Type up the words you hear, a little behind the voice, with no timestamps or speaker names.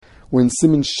We're in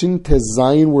Siman Shin Tez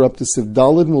Zayin. We're up to Siv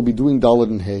Daled, and we'll be doing Daled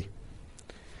and Hey.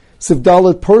 Siv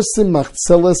Daled, Persim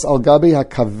Machzeles Al Gabe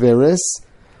HaKaveres,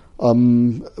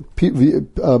 Mokom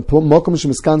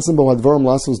Shemiskansim Bo Hadvarim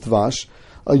Lasos Dvash.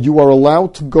 You are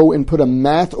allowed to go and put a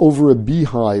mat over a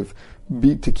beehive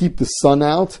to keep the sun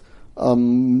out, or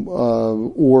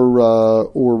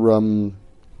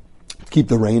keep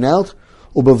the rain out.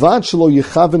 Ubavad shelo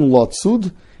yechavin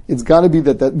lotzud. It's got to be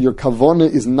that your kavana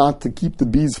is not to keep the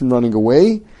bees from running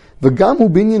away. V'gam hu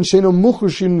binyan sheino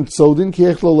muchushin tzodin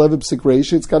kiech lo lev psik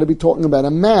reisha. It's got to be talking about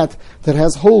a mat that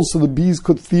has holes so the bees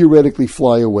could theoretically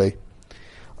fly away.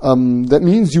 That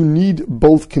means you need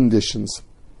both conditions.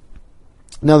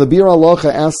 Now the Bir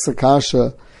Halacha asks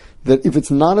Akasha that if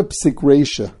it's not a psik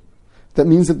reisha, that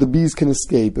means that the bees can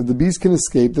escape. If the bees can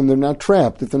escape, then they're not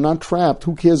trapped. If they're not trapped,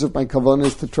 who cares if my kavanah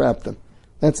is to trap them?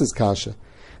 That's his kasha.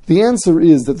 The answer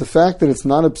is that the fact that it's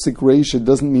not a psik reisha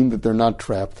doesn't mean that they're not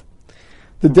trapped.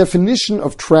 The definition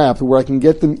of trapped, where I can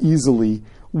get them easily,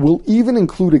 will even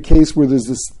include a case where there's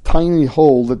this tiny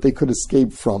hole that they could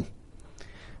escape from.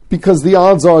 Because the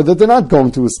odds are that they're not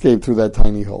going to escape through that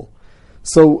tiny hole.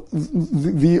 So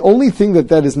the only thing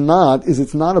that is not is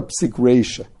it's not a psik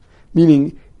reisha,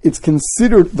 meaning it's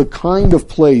considered the kind of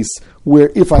place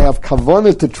where if I have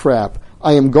kavanah to trap,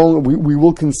 we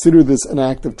will consider this an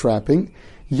act of trapping.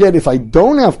 Yet if I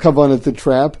don't have kavanah to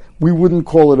trap, we wouldn't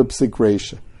call it a psik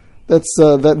reisha. That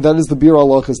is the Bir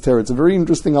Halacha's terror. It's a very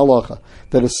interesting halacha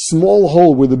that a small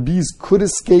hole where the bees could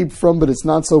escape from, but it's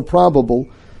not so probable,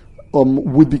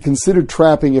 would be considered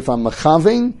trapping if I'm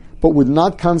machaving, but would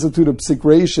not constitute a psik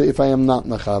reisha if I am not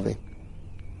machaving.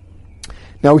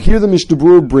 Now here the Mishnah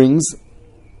Berurah brings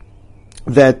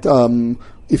that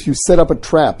if you set up a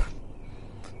trap,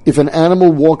 if an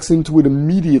animal walks into it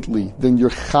immediately, then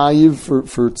you're chayiv for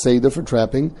tzeda, for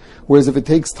trapping. Whereas if it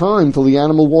takes time till the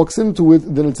animal walks into it,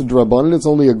 then it's a drabanan, it's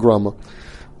only a grama.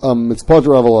 It's pater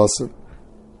aval aser.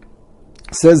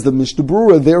 Says the Mishnah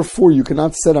Berurah, therefore you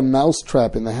cannot set a mouse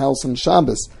trap in the house on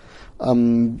Shabbos,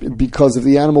 because if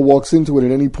the animal walks into it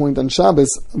at any point on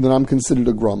Shabbos, then I'm considered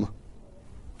a grama.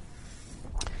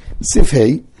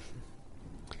 Sifhei.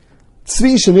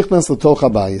 Tzvi shenichnas latoch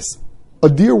habayis. A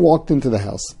deer walked into the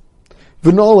house.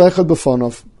 V'nol echad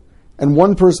b'fanov. And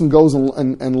one person goes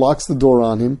and locks the door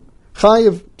on him.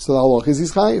 Chayiv. So the halach is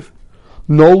he's chayiv.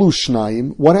 Nolu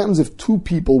shnayim. What happens if two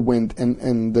people went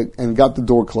and got the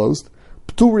door closed?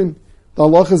 Pturim. The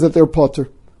halach is that they're potter.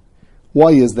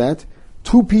 Why is that?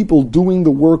 Two people doing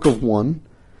the work of one.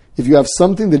 If you have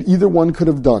something that either one could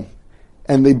have done,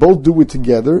 and they both do it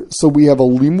together, so we have a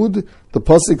limud. The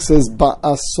pasuk says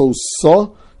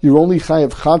ba'asosa. You're only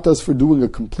chayav chatas for doing a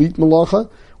complete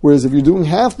malacha, whereas if you're doing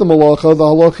half the malacha, the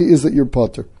halacha is that you're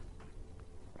potter.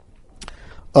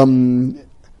 Ein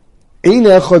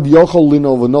echad yochol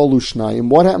lino v'nolu shnayim.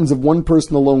 What happens if one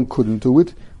person alone couldn't do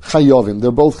it? Chayavim.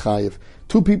 They're both chayav.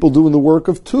 Two people doing the work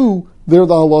of two, there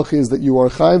the halacha is that you are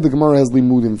chayav. The Gemara has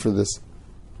limudim for this.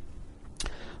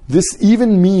 This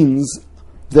even means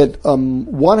that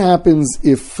what happens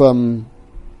if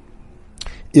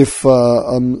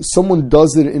someone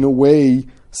does it in a way,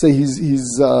 say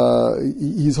he's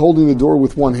holding the door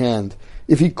with one hand.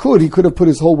 If he could have put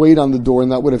his whole weight on the door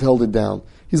and that would have held it down.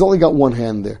 He's only got one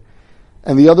hand there.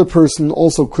 And the other person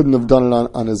also couldn't have done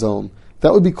it on his own.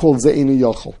 That would be called ze'enu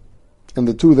yachol. And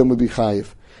the two of them would be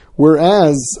chayiv.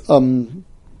 Whereas,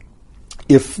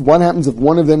 if what happens if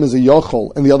one of them is a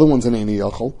yachol and the other one's an einu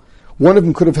yachol, one of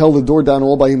them could have held the door down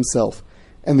all by himself,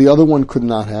 and the other one could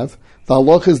not have. The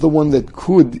halach is the one that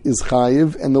could is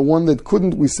chayiv, and the one that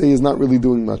couldn't, we say, is not really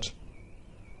doing much.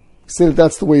 We say that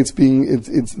that's the way it's being.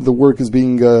 The work is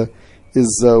being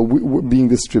being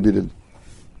distributed.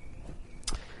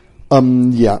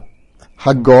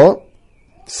 Haggah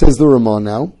says the Ramah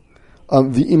now.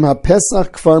 The imha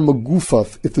pesach kfar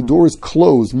magufaf. If the door is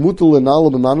closed, mutal enala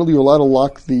b'manul, you're allowed to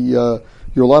lock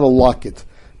you're allowed to lock it.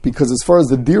 Because as far as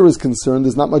the deer is concerned,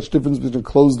 there's not much difference between a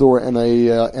closed door and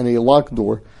a locked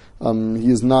door. He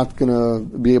is not going to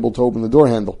be able to open the door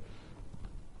handle.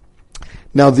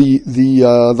 Now the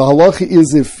halacha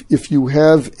is if you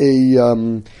have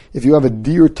a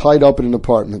deer tied up in an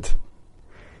apartment,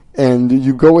 and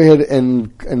you go ahead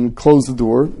and close the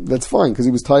door, that's fine because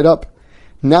he was tied up.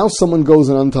 Now someone goes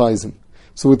and unties him.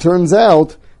 So it turns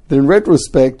out that in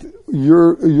retrospect,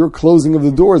 your closing of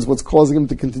the door is what's causing him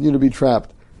to continue to be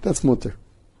trapped. That's mutter.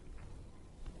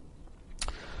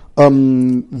 The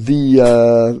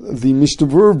Mishnah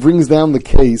Berurah brings down the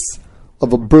case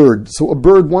of a bird. So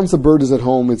once a bird is at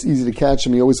home, it's easy to catch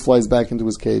him. He always flies back into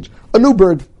his cage. A new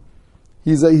bird.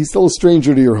 He's still a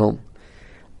stranger to your home.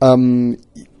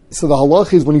 So the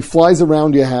halach is when he flies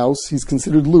around your house, he's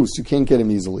considered loose. You can't get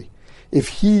him easily. If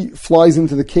he flies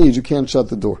into the cage, you can't shut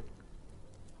the door.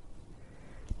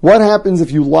 What happens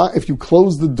if you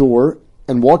close the door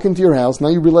and walk into your house? Now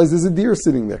you realize there's a deer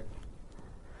sitting there.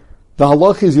 The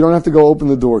halach is you don't have to go open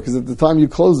the door because at the time you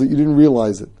closed it, you didn't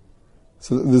realize it.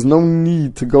 So there's no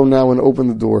need to go now and open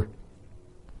the door.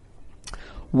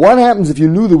 What happens if you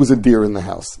knew there was a deer in the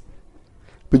house,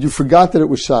 but you forgot that it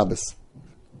was Shabbos?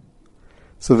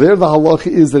 So there, the halacha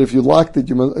is that if you locked it,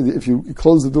 if you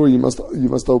close the door, you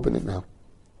must open it now.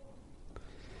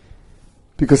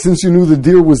 Because since you knew the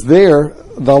deer was there,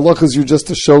 the halacha is you're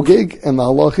just a shogeg, and the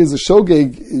halacha is a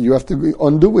shogeg, you have to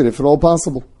undo it if at all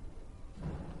possible.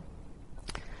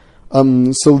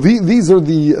 So these are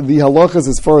the halachas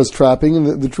as far as trapping,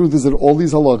 and the truth is that all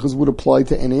these halachas would apply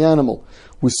to any animal.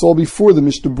 We saw before the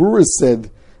Mishnah Berurah said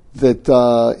that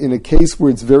in a case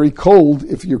where it's very cold,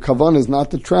 if your kavan is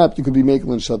not to trap, you could be making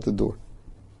and shut the door.